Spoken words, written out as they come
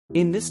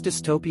In this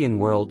dystopian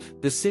world,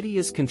 the city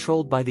is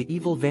controlled by the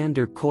evil Van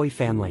der Kooi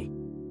family.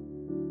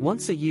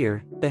 Once a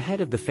year, the head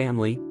of the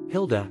family,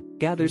 Hilda,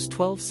 gathers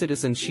 12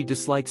 citizens she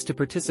dislikes to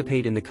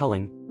participate in the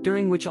culling,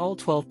 during which all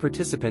 12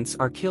 participants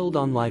are killed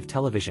on live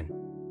television.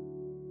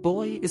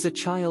 Boy is a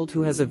child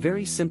who has a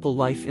very simple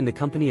life in the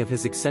company of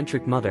his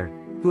eccentric mother,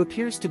 who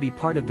appears to be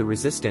part of the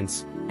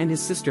resistance, and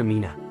his sister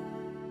Mina.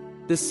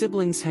 The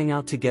siblings hang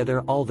out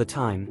together all the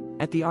time,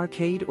 at the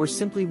arcade or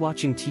simply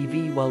watching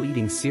TV while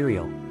eating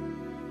cereal.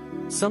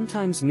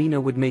 Sometimes Mina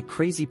would make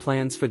crazy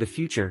plans for the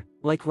future,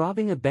 like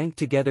robbing a bank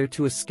together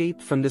to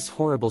escape from this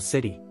horrible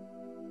city.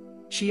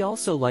 She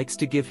also likes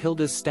to give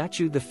Hilda's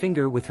statue the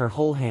finger with her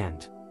whole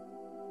hand.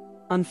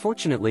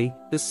 Unfortunately,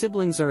 the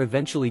siblings are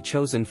eventually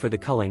chosen for the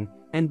culling,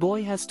 and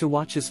Boy has to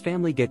watch his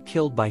family get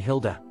killed by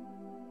Hilda.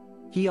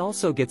 He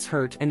also gets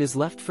hurt and is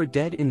left for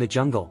dead in the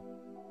jungle.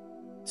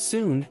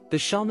 Soon, the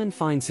shaman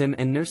finds him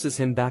and nurses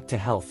him back to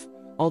health.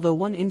 Although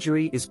one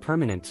injury is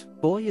permanent,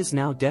 Boy is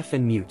now deaf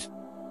and mute.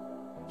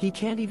 He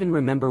can't even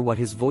remember what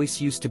his voice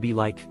used to be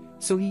like,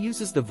 so he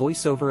uses the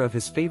voiceover of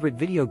his favorite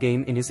video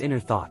game in his inner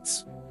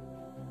thoughts.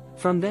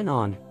 From then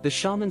on, the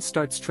shaman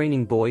starts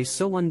training Boy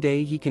so one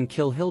day he can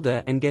kill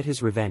Hilda and get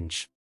his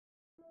revenge.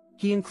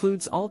 He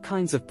includes all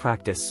kinds of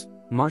practice,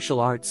 martial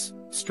arts,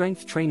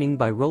 strength training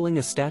by rolling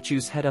a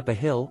statue's head up a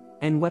hill,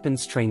 and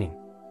weapons training.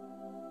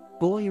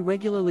 Boy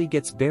regularly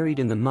gets buried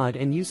in the mud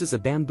and uses a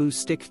bamboo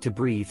stick to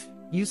breathe,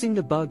 using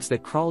the bugs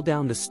that crawl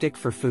down the stick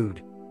for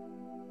food.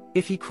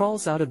 If he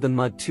crawls out of the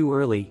mud too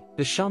early,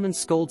 the shaman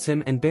scolds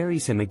him and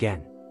buries him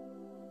again.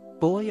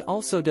 Boy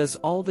also does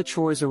all the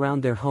chores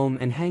around their home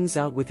and hangs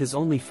out with his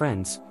only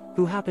friends,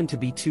 who happen to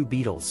be two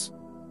beetles.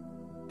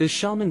 The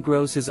shaman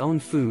grows his own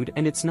food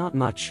and it's not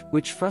much,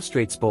 which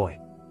frustrates Boy.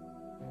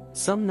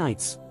 Some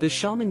nights, the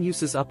shaman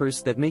uses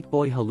uppers that make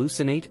Boy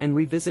hallucinate and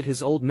revisit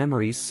his old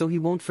memories so he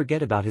won't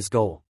forget about his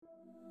goal.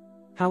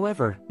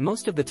 However,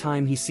 most of the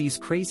time he sees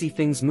crazy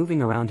things moving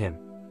around him.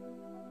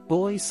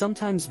 Boy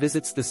sometimes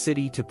visits the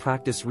city to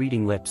practice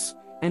reading lips,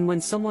 and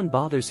when someone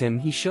bothers him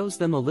he shows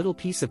them a little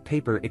piece of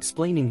paper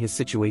explaining his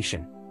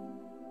situation.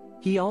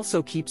 He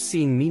also keeps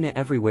seeing Mina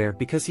everywhere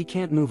because he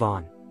can't move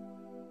on.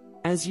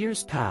 As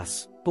years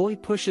pass, Boy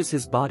pushes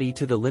his body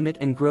to the limit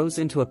and grows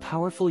into a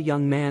powerful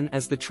young man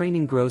as the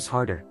training grows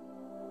harder.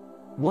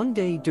 One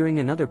day during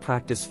another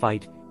practice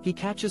fight, he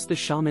catches the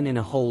shaman in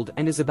a hold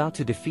and is about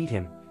to defeat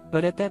him,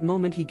 but at that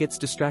moment he gets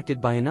distracted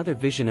by another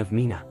vision of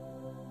Mina.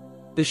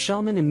 The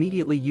shaman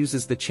immediately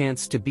uses the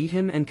chance to beat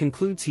him and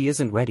concludes he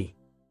isn't ready.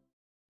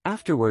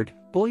 Afterward,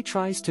 Boy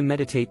tries to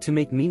meditate to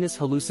make Mina's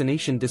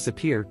hallucination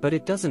disappear, but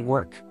it doesn't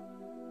work.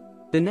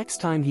 The next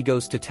time he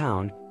goes to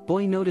town,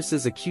 Boy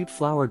notices a cute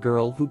flower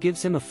girl who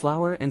gives him a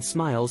flower and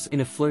smiles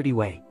in a flirty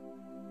way.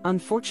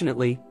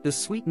 Unfortunately, the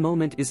sweet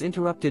moment is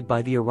interrupted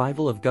by the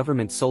arrival of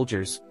government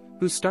soldiers,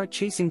 who start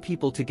chasing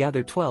people to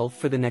gather 12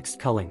 for the next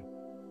culling.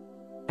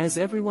 As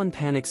everyone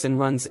panics and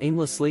runs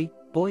aimlessly,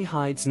 Boy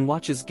hides and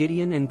watches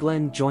Gideon and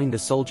Glenn join the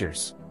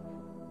soldiers.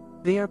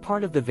 They are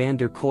part of the Van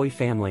der Kooi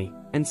family,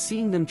 and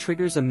seeing them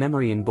triggers a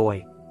memory in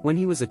Boy. When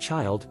he was a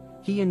child,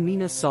 he and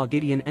Mina saw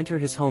Gideon enter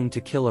his home to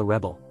kill a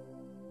rebel.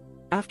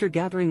 After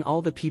gathering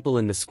all the people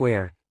in the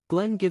square,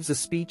 Glenn gives a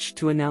speech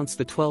to announce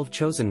the 12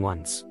 chosen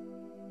ones.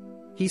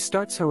 He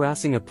starts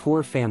harassing a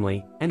poor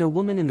family, and a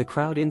woman in the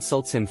crowd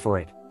insults him for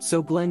it,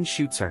 so Glenn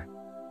shoots her.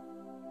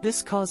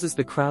 This causes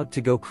the crowd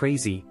to go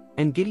crazy,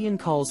 and Gideon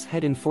calls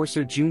head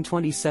enforcer June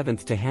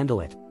 27th to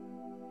handle it.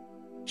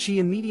 She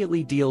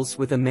immediately deals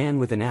with a man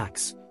with an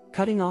axe,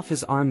 cutting off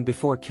his arm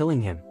before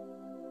killing him.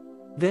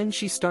 Then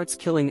she starts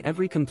killing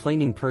every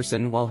complaining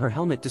person while her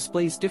helmet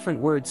displays different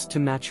words to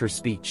match her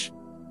speech.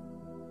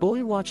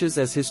 Boy watches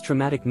as his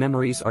traumatic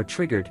memories are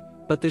triggered,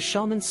 but the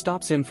shaman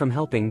stops him from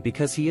helping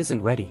because he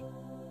isn't ready.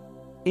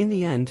 In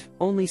the end,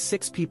 only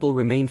 6 people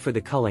remain for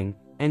the culling,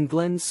 and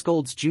Glenn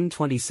scolds June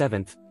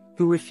 27th,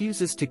 who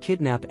refuses to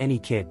kidnap any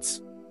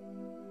kids.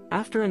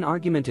 After an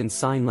argument in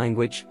sign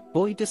language,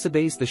 Boy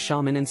disobeys the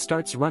shaman and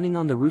starts running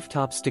on the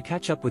rooftops to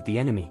catch up with the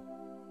enemy.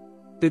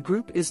 The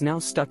group is now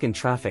stuck in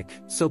traffic,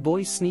 so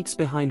Boy sneaks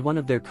behind one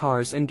of their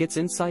cars and gets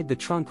inside the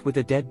trunk with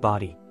a dead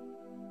body.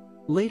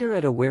 Later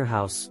at a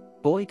warehouse,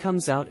 Boy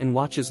comes out and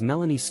watches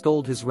Melanie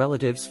scold his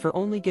relatives for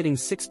only getting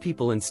 6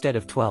 people instead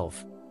of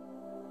 12.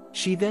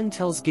 She then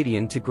tells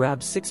Gideon to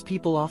grab 6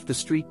 people off the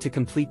street to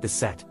complete the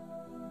set.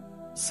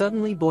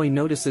 Suddenly Boy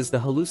notices the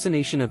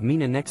hallucination of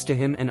Mina next to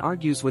him and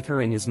argues with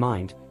her in his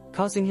mind,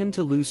 causing him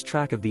to lose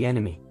track of the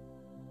enemy.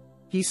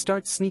 He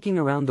starts sneaking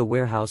around the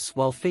warehouse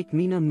while fake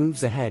Mina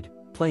moves ahead,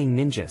 playing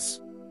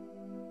ninjas.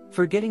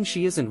 Forgetting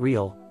she isn't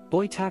real,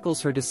 Boy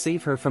tackles her to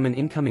save her from an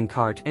incoming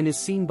cart and is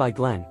seen by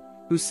Glenn,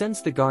 who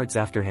sends the guards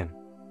after him.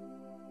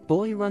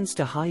 Boy runs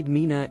to hide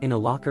Mina in a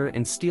locker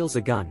and steals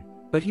a gun,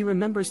 but he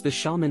remembers the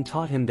shaman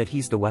taught him that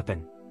he's the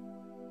weapon.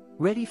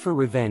 Ready for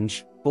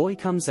revenge, Boy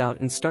comes out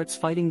and starts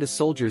fighting the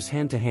soldiers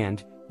hand to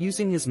hand,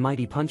 using his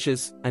mighty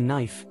punches, a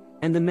knife,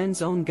 and the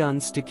men's own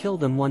guns to kill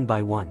them one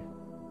by one.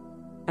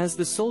 As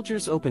the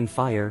soldiers open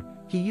fire,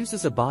 he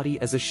uses a body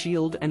as a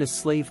shield and a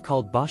slave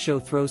called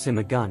Basho throws him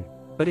a gun,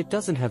 but it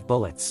doesn't have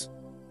bullets.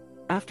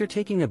 After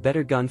taking a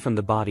better gun from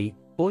the body,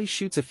 Boy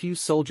shoots a few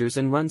soldiers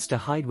and runs to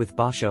hide with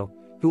Basho,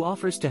 who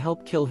offers to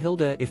help kill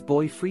Hilda if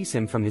Boy frees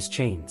him from his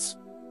chains.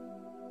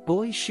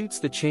 Boy shoots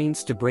the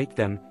chains to break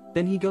them,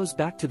 then he goes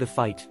back to the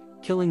fight,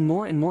 killing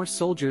more and more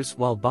soldiers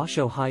while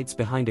Basho hides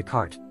behind a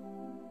cart.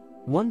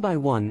 One by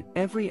one,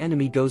 every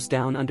enemy goes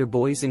down under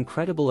Boy's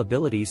incredible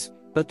abilities,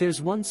 but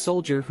there's one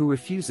soldier who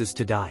refuses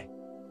to die.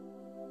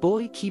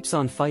 Boy keeps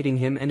on fighting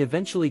him and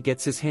eventually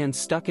gets his hand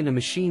stuck in a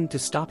machine to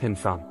stop him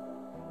from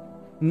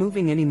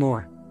moving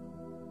anymore.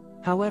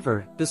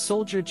 However, the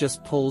soldier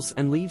just pulls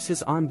and leaves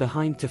his arm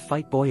behind to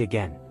fight Boy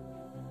again.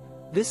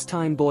 This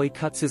time Boy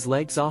cuts his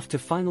legs off to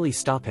finally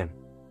stop him.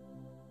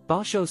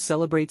 Basho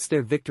celebrates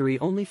their victory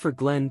only for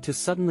Glenn to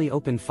suddenly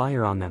open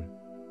fire on them.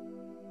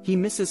 He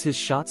misses his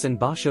shots and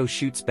Basho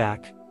shoots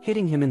back,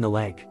 hitting him in the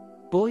leg.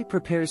 Boy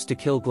prepares to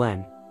kill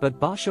Glenn,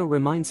 but Basho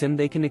reminds him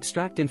they can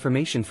extract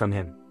information from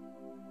him.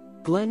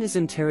 Glenn is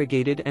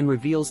interrogated and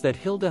reveals that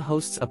Hilda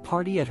hosts a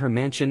party at her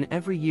mansion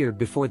every year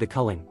before the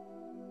culling.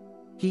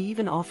 He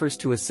even offers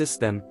to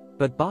assist them,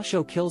 but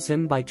Basho kills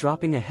him by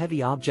dropping a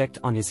heavy object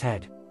on his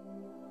head.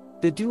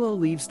 The duo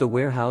leaves the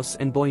warehouse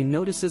and Boy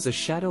notices a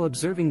shadow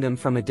observing them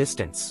from a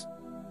distance.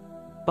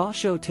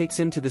 Basho takes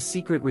him to the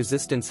secret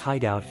resistance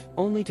hideout,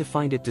 only to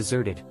find it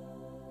deserted.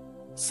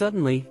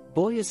 Suddenly,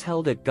 Boy is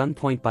held at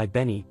gunpoint by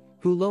Benny,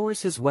 who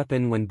lowers his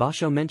weapon when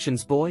Basho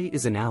mentions Boy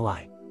is an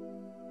ally.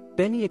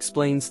 Benny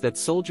explains that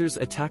soldiers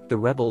attacked the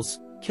rebels,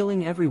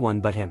 killing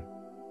everyone but him.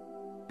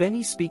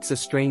 Benny speaks a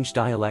strange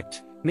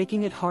dialect,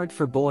 making it hard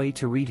for Boy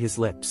to read his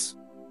lips.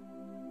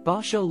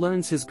 Basho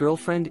learns his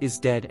girlfriend is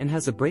dead and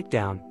has a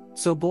breakdown,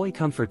 so Boy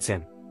comforts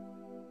him.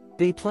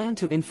 They plan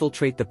to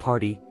infiltrate the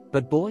party,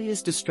 but Boy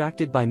is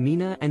distracted by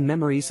Mina and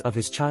memories of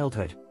his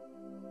childhood.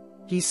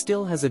 He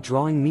still has a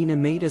drawing Mina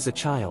made as a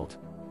child.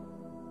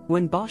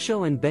 When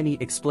Basho and Benny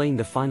explain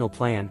the final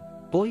plan,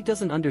 Boy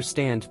doesn't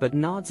understand but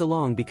nods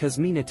along because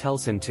Mina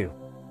tells him to.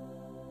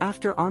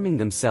 After arming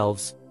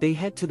themselves, they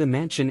head to the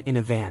mansion in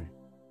a van.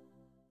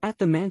 At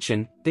the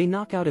mansion, they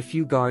knock out a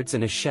few guards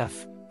and a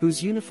chef,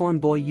 whose uniform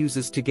Boy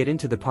uses to get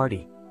into the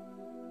party.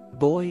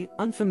 Boy,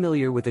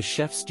 unfamiliar with a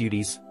chef's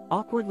duties,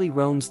 awkwardly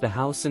roams the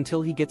house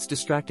until he gets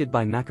distracted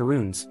by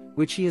macaroons,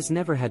 which he has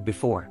never had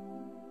before.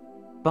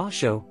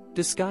 Basho,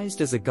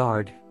 disguised as a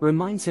guard,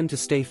 reminds him to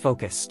stay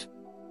focused.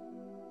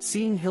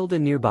 Seeing Hilda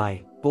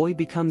nearby, Boy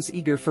becomes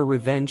eager for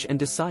revenge and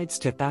decides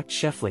to act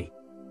chefly.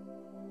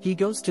 He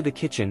goes to the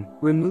kitchen,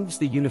 removes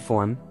the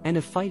uniform, and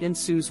a fight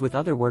ensues with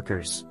other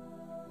workers.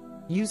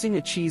 Using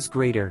a cheese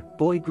grater,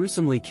 Boy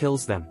gruesomely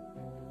kills them.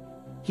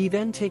 He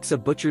then takes a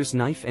butcher's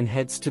knife and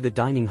heads to the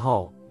dining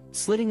hall,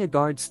 slitting a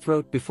guard's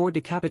throat before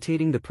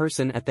decapitating the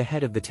person at the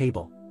head of the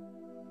table.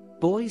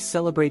 Boy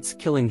celebrates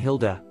killing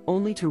Hilda,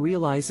 only to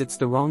realize it's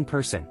the wrong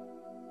person.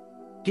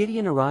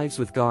 Gideon arrives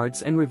with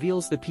guards and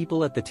reveals the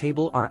people at the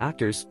table are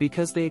actors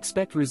because they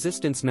expect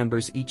resistance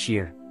members each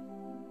year.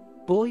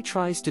 Boy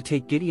tries to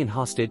take Gideon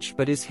hostage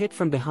but is hit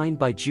from behind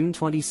by June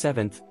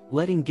 27th,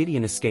 letting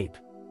Gideon escape.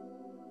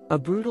 A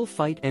brutal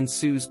fight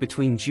ensues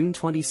between June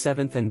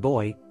 27th and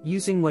Boy,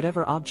 using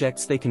whatever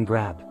objects they can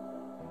grab.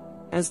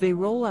 As they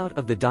roll out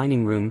of the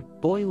dining room,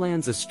 Boy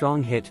lands a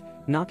strong hit,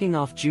 knocking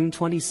off June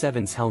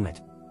 27th's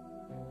helmet.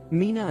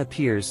 Mina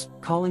appears,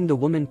 calling the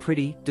woman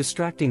pretty,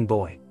 distracting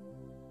Boy.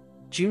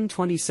 June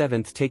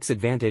 27th takes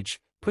advantage,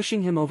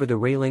 pushing him over the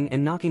railing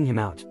and knocking him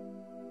out.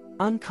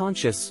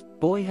 Unconscious,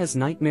 Boy has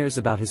nightmares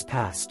about his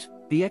past,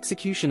 the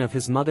execution of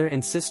his mother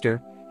and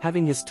sister,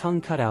 having his tongue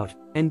cut out,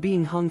 and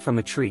being hung from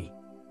a tree.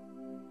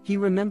 He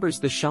remembers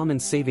the shaman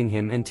saving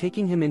him and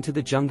taking him into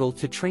the jungle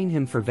to train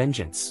him for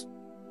vengeance.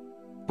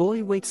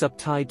 Boy wakes up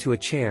tied to a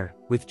chair,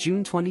 with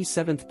June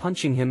 27th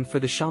punching him for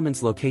the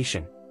shaman's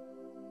location.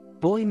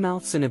 Boy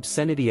mouths an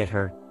obscenity at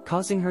her,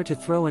 causing her to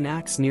throw an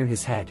axe near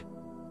his head.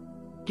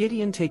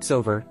 Gideon takes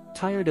over,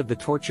 tired of the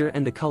torture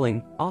and the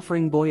culling,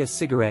 offering Boy a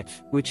cigarette,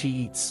 which he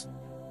eats.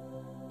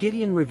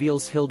 Gideon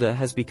reveals Hilda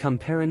has become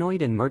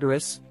paranoid and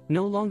murderous,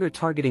 no longer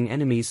targeting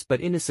enemies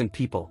but innocent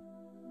people.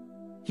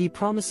 He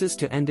promises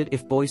to end it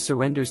if Boy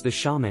surrenders the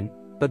shaman,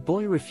 but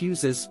Boy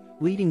refuses,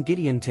 leading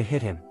Gideon to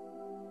hit him.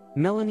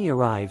 Melanie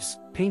arrives,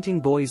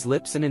 painting Boy's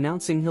lips and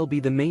announcing he'll be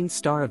the main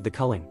star of the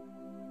culling.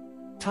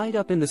 Tied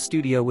up in the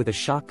studio with a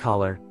shock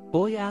collar,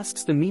 Boy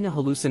asks the Mina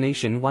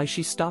hallucination why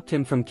she stopped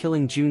him from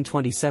killing June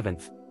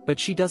 27th, but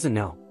she doesn't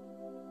know.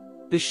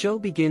 The show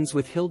begins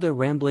with Hilda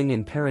rambling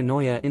in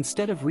paranoia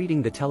instead of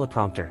reading the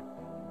teleprompter.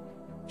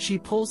 She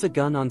pulls a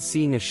gun on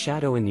seeing a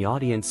shadow in the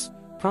audience,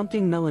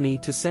 prompting Melanie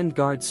to send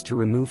guards to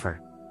remove her.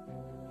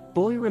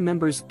 Boy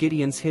remembers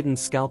Gideon's hidden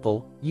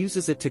scalpel,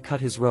 uses it to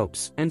cut his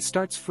ropes, and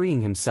starts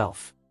freeing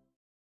himself.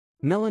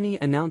 Melanie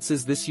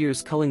announces this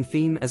year's culling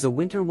theme as a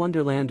winter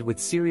wonderland with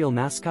cereal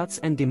mascots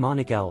and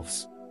demonic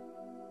elves.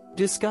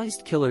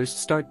 Disguised killers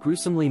start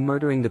gruesomely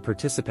murdering the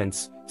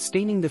participants,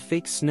 staining the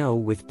fake snow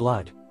with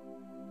blood.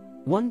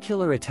 One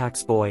killer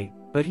attacks Boy,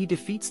 but he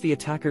defeats the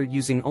attacker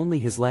using only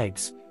his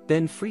legs,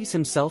 then frees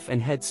himself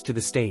and heads to the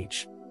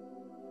stage.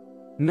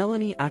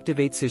 Melanie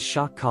activates his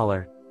shock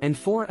collar, and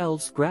 4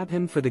 elves grab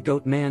him for the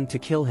goat man to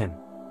kill him.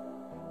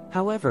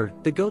 However,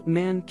 the goat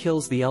man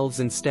kills the elves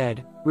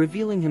instead,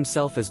 revealing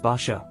himself as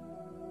Basho.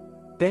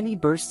 Benny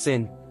bursts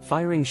in,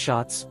 firing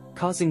shots,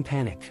 causing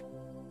panic.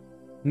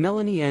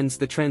 Melanie ends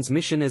the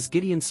transmission as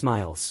Gideon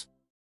smiles.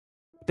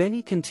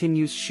 Benny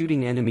continues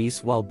shooting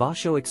enemies while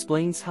Basho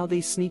explains how they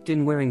sneaked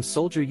in wearing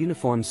soldier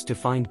uniforms to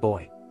find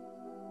Boy.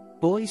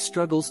 Boy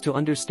struggles to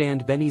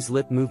understand Benny's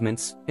lip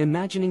movements,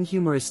 imagining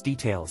humorous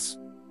details.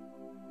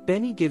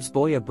 Benny gives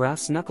Boy a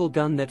brass knuckle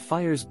gun that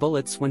fires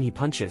bullets when he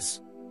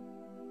punches.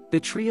 The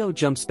trio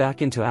jumps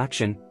back into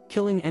action,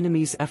 killing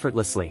enemies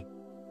effortlessly.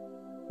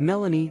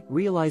 Melanie,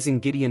 realizing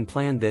Gideon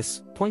planned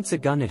this, points a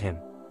gun at him.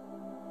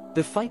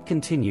 The fight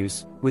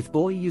continues, with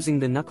Boy using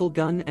the knuckle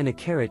gun and a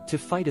carrot to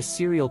fight a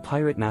serial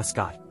pirate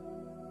mascot.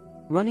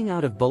 Running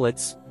out of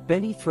bullets,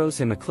 Benny throws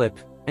him a clip,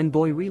 and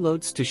Boy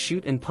reloads to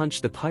shoot and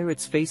punch the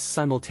pirate's face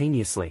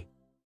simultaneously.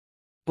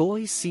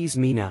 Boy sees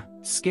Mina,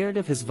 scared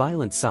of his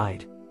violent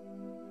side.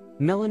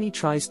 Melanie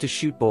tries to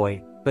shoot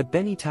Boy, but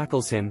Benny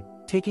tackles him,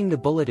 taking the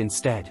bullet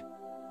instead.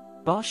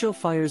 Basho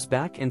fires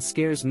back and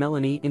scares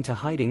Melanie into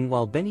hiding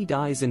while Benny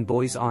dies in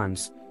Boy's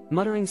arms,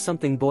 muttering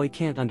something Boy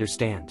can't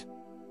understand.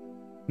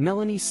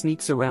 Melanie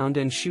sneaks around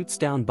and shoots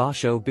down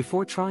Basho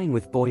before trying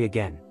with Boy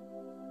again.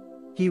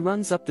 He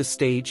runs up the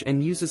stage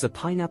and uses a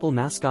pineapple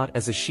mascot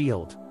as a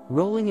shield,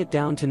 rolling it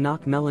down to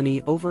knock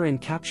Melanie over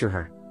and capture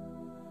her.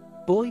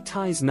 Boy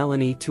ties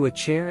Melanie to a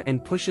chair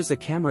and pushes a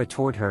camera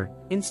toward her,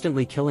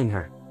 instantly killing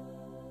her.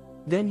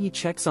 Then he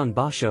checks on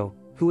Basho,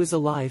 who is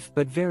alive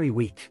but very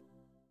weak.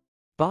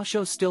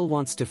 Basho still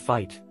wants to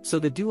fight, so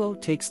the duo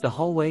takes the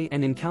hallway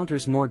and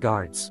encounters more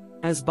guards.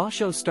 As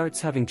Basho starts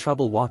having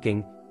trouble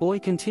walking, Boy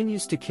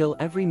continues to kill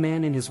every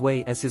man in his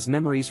way as his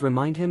memories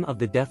remind him of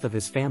the death of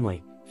his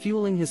family,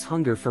 fueling his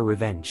hunger for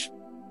revenge.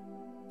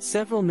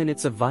 Several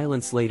minutes of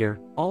violence later,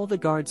 all the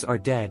guards are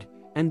dead,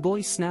 and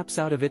Boy snaps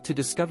out of it to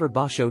discover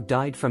Basho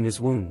died from his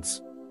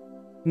wounds.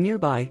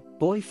 Nearby,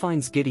 Boy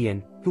finds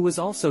Gideon, who was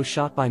also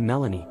shot by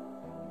Melanie.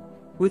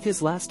 With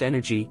his last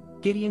energy,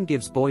 Gideon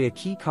gives Boy a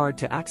key card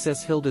to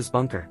access Hilda's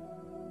bunker.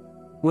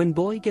 When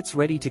Boy gets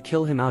ready to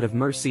kill him out of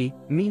mercy,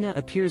 Mina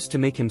appears to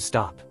make him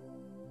stop.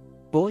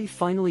 Boy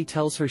finally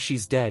tells her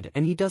she's dead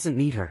and he doesn't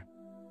need her.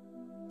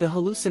 The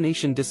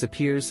hallucination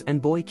disappears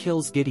and Boy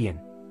kills Gideon.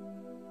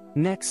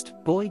 Next,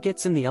 Boy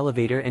gets in the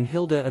elevator and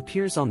Hilda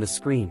appears on the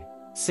screen,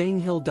 saying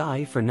he'll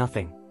die for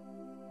nothing.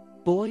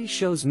 Boy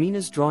shows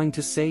Mina's drawing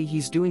to say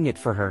he's doing it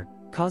for her,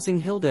 causing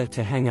Hilda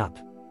to hang up.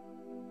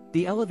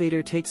 The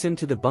elevator takes him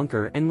to the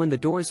bunker and when the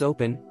doors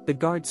open, the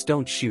guards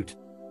don't shoot.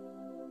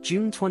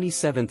 June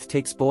 27th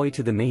takes Boy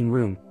to the main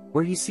room,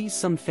 where he sees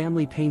some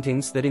family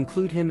paintings that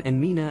include him and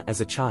Mina as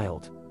a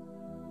child.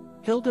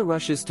 Hilda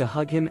rushes to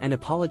hug him and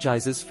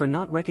apologizes for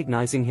not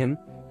recognizing him,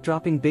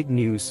 dropping big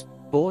news: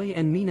 Boy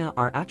and Mina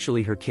are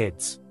actually her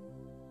kids.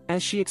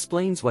 As she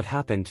explains what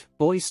happened,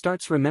 Boy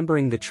starts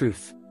remembering the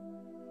truth.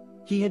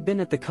 He had been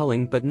at the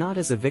culling but not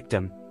as a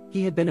victim,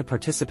 he had been a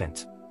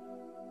participant.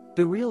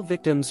 The real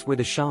victims were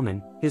the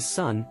shaman, his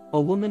son,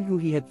 a woman who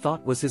he had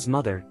thought was his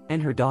mother,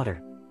 and her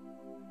daughter.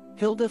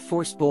 Hilda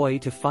forced Boy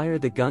to fire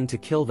the gun to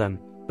kill them,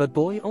 but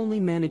Boy only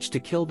managed to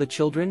kill the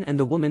children and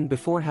the woman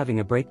before having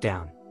a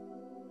breakdown.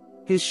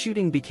 His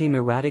shooting became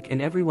erratic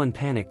and everyone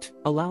panicked,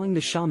 allowing the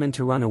shaman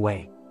to run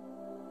away.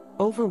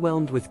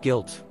 Overwhelmed with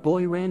guilt,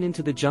 Boy ran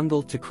into the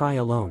jungle to cry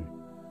alone.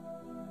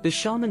 The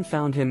shaman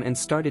found him and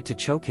started to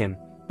choke him,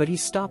 but he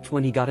stopped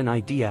when he got an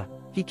idea.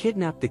 He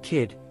kidnapped the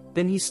kid,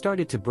 then he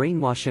started to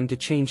brainwash him to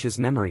change his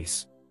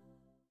memories.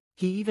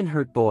 He even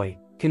hurt Boy,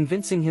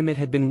 convincing him it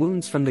had been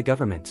wounds from the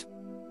government.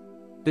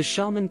 The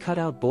shaman cut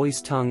out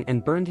Boy's tongue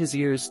and burned his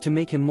ears to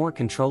make him more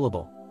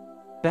controllable.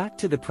 Back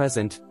to the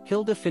present,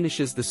 Hilda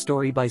finishes the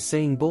story by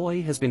saying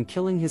Boy has been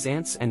killing his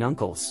aunts and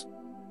uncles.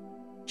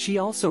 She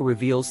also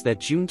reveals that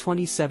June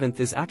 27th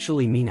is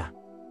actually Mina.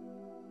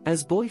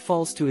 As Boy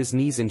falls to his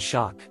knees in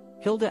shock,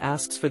 Hilda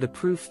asks for the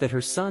proof that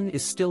her son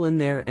is still in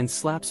there and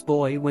slaps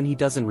Boy when he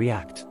doesn't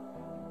react.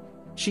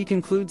 She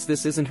concludes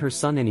this isn't her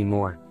son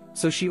anymore,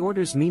 so she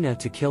orders Mina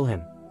to kill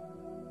him.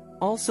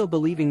 Also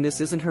believing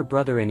this isn't her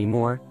brother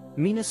anymore,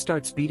 Mina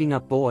starts beating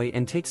up Boy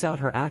and takes out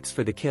her axe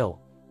for the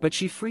kill, but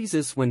she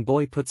freezes when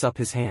Boy puts up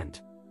his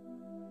hand.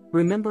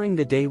 Remembering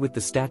the day with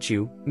the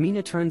statue,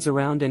 Mina turns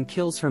around and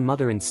kills her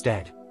mother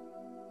instead.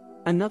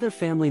 Another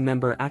family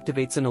member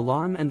activates an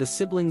alarm and the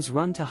siblings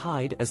run to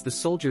hide as the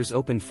soldiers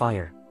open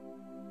fire.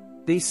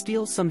 They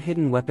steal some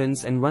hidden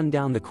weapons and run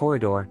down the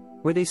corridor,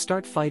 where they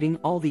start fighting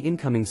all the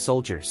incoming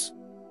soldiers.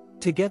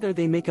 Together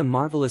they make a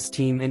marvelous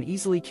team and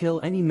easily kill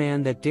any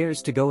man that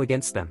dares to go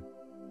against them.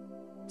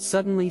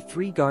 Suddenly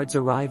 3 guards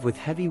arrive with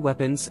heavy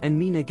weapons and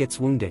Mina gets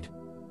wounded.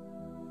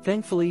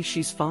 Thankfully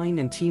she's fine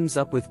and teams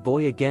up with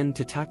Boy again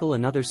to tackle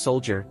another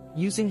soldier,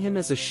 using him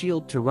as a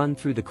shield to run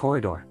through the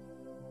corridor.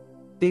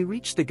 They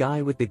reach the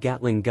guy with the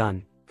Gatling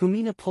gun, who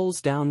Mina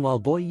pulls down while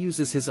Boy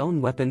uses his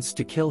own weapons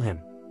to kill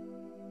him.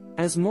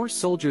 As more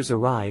soldiers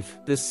arrive,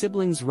 the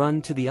siblings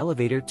run to the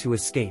elevator to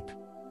escape.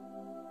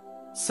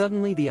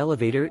 Suddenly the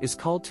elevator is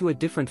called to a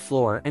different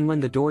floor, and when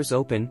the doors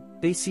open,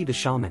 they see the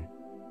shaman.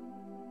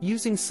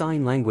 Using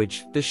sign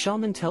language, the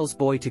shaman tells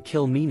Boy to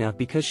kill Mina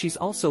because she's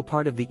also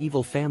part of the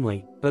evil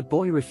family, but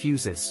Boy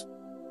refuses.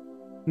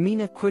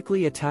 Mina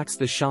quickly attacks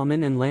the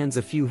shaman and lands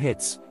a few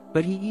hits,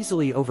 but he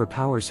easily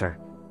overpowers her.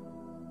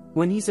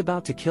 When he's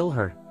about to kill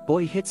her,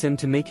 Boy hits him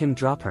to make him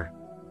drop her.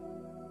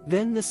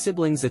 Then the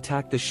siblings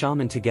attack the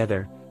shaman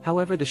together.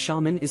 However, the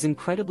shaman is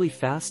incredibly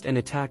fast and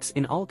attacks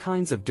in all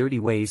kinds of dirty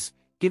ways,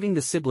 giving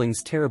the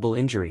siblings terrible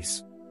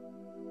injuries.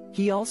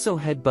 He also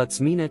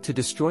headbutts Mina to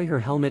destroy her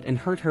helmet and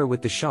hurt her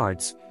with the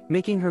shards,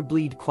 making her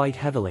bleed quite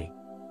heavily.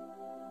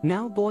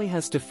 Now Boy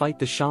has to fight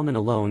the shaman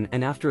alone,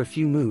 and after a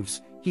few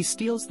moves, he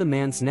steals the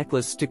man's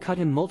necklace to cut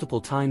him multiple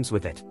times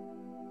with it.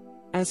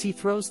 As he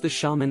throws the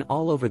shaman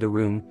all over the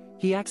room,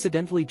 he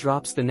accidentally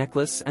drops the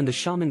necklace and the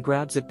shaman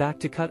grabs it back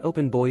to cut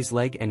open Boy's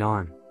leg and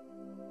arm.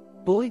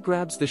 Boy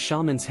grabs the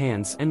shaman's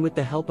hands, and with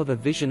the help of a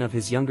vision of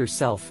his younger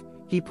self,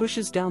 he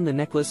pushes down the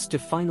necklace to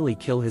finally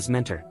kill his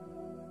mentor.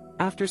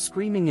 After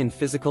screaming in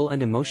physical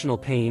and emotional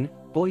pain,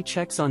 Boy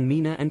checks on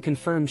Mina and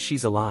confirms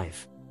she's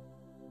alive.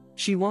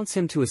 She wants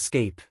him to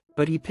escape,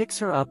 but he picks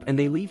her up and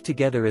they leave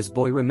together as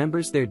Boy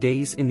remembers their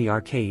days in the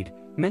arcade,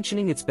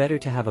 mentioning it's better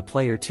to have a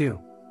player too.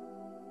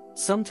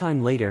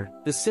 Sometime later,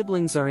 the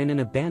siblings are in an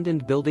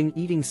abandoned building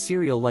eating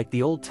cereal like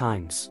the old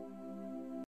times.